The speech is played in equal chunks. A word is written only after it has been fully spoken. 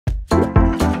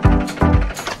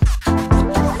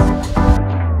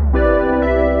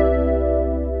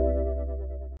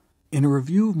In a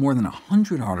review of more than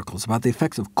 100 articles about the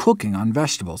effects of cooking on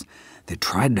vegetables, they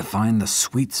tried to find the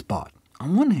sweet spot.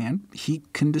 On one hand,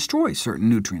 heat can destroy certain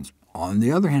nutrients. On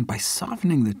the other hand, by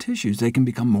softening the tissues, they can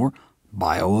become more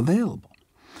bioavailable.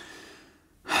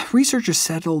 Researchers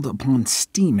settled upon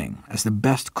steaming as the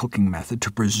best cooking method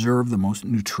to preserve the most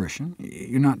nutrition.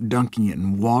 You're not dunking it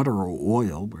in water or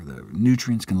oil, where the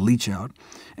nutrients can leach out,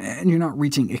 and you're not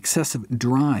reaching excessive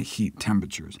dry heat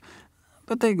temperatures.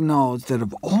 But they acknowledge that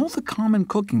of all the common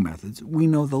cooking methods, we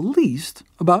know the least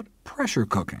about pressure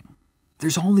cooking.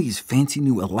 There's all these fancy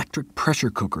new electric pressure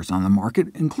cookers on the market,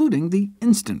 including the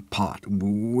Instant Pot,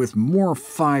 with more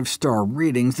 5-star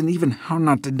ratings than even How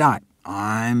Not to Die.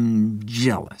 I'm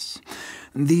jealous.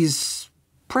 These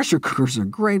pressure cookers are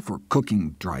great for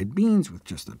cooking dried beans with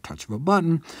just a touch of a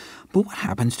button, but what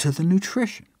happens to the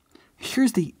nutrition?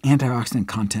 Here's the antioxidant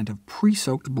content of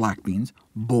pre-soaked black beans,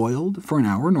 boiled for an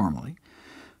hour normally.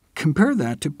 Compare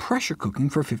that to pressure cooking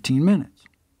for 15 minutes.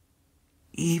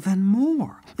 Even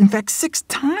more. In fact, 6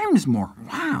 times more.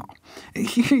 Wow.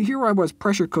 Here I was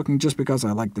pressure cooking just because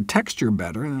I like the texture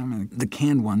better. I mean, the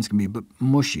canned ones can be a bit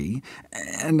mushy,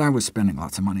 and I was spending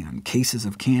lots of money on cases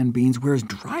of canned beans, whereas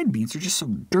dried beans are just so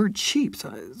dirt cheap.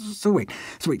 So wait,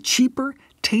 cheaper,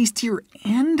 tastier,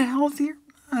 and healthier?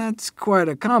 That's quite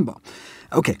a combo.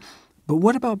 OK, but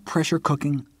what about pressure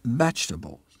cooking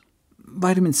vegetables?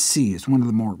 Vitamin C is one of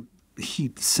the more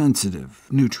heat-sensitive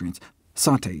nutrients.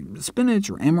 Sauté spinach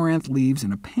or amaranth leaves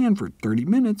in a pan for 30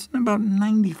 minutes, and about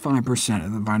 95%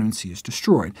 of the vitamin C is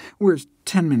destroyed, whereas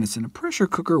 10 minutes in a pressure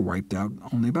cooker wiped out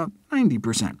only about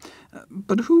 90%.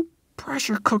 But who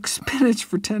pressure cooks spinach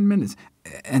for 10 minutes?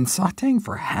 And sautéing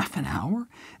for half an hour?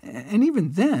 And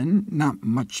even then, not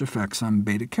much effects on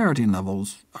beta-carotene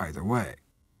levels either way.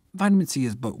 Vitamin C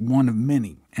is but one of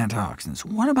many antioxidants.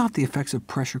 What about the effects of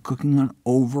pressure cooking on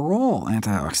overall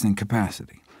antioxidant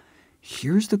capacity?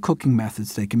 Here's the cooking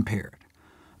methods they compared.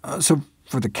 So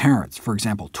for the carrots, for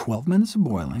example, 12 minutes of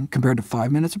boiling compared to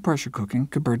 5 minutes of pressure cooking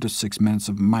compared to 6 minutes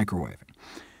of microwaving.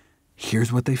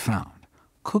 Here's what they found.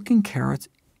 Cooking carrots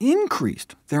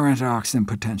increased their antioxidant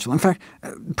potential. In fact,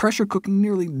 pressure cooking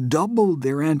nearly doubled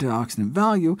their antioxidant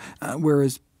value,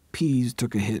 whereas peas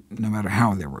took a hit no matter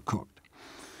how they were cooked.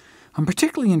 I'm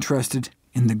particularly interested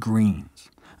in the greens.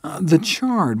 The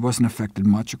chard wasn't affected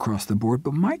much across the board,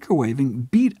 but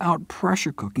microwaving beat out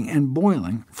pressure cooking and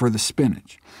boiling for the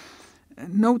spinach.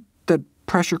 Note that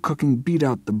pressure cooking beat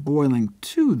out the boiling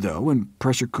too, though, and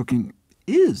pressure cooking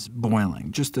is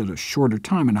boiling, just at a shorter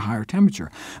time and a higher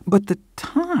temperature. But the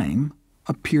time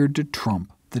appeared to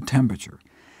trump the temperature.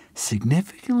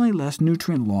 Significantly less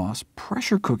nutrient loss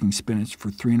pressure cooking spinach for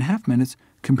 3.5 minutes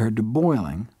compared to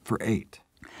boiling for 8.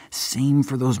 Same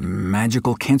for those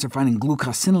magical cancer-fighting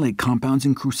glucosinolate compounds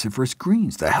in cruciferous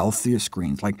greens, the healthiest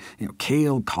greens, like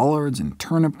kale, collards, and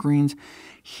turnip greens.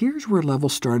 Here's where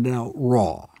levels started out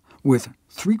raw, with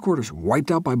 3/4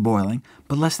 wiped out by boiling,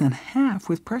 but less than half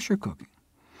with pressure cooking.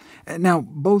 Now,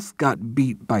 both got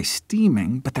beat by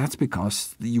steaming, but that's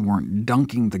because you weren't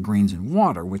dunking the greens in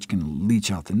water, which can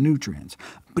leach out the nutrients.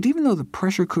 But even though the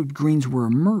pressure-cooked greens were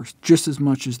immersed just as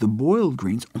much as the boiled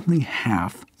greens, only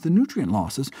half the nutrient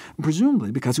losses,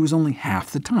 presumably because it was only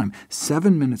half the time,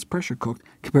 7 minutes pressure-cooked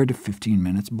compared to 15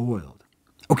 minutes boiled.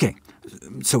 OK,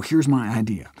 so here's my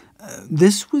idea.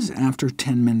 This was after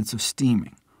 10 minutes of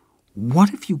steaming.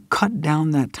 What if you cut down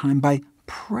that time by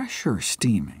pressure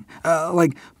steaming?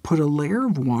 Like put a layer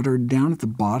of water down at the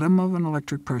bottom of an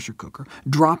electric pressure cooker,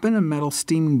 drop in a metal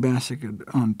steaming basket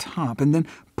on top, and then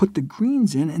put the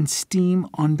greens in and steam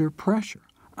under pressure.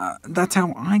 That's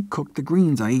how I cook the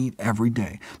greens I eat every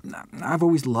day. I've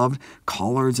always loved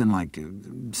collards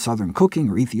in Southern cooking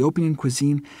or Ethiopian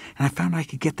cuisine, and I found I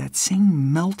could get that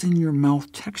same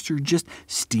melt-in-your-mouth texture just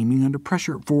steaming under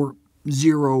pressure for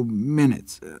 0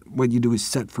 minutes. What you do is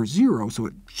set for 0, so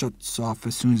it shuts off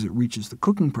as soon as it reaches the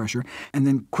cooking pressure, and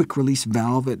then quick-release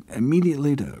valve it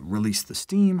immediately to release the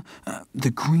steam.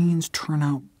 The greens turn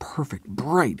out perfect,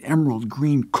 bright, emerald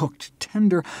green, cooked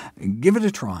tender. Give it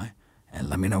a try,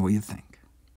 and let me know what you think.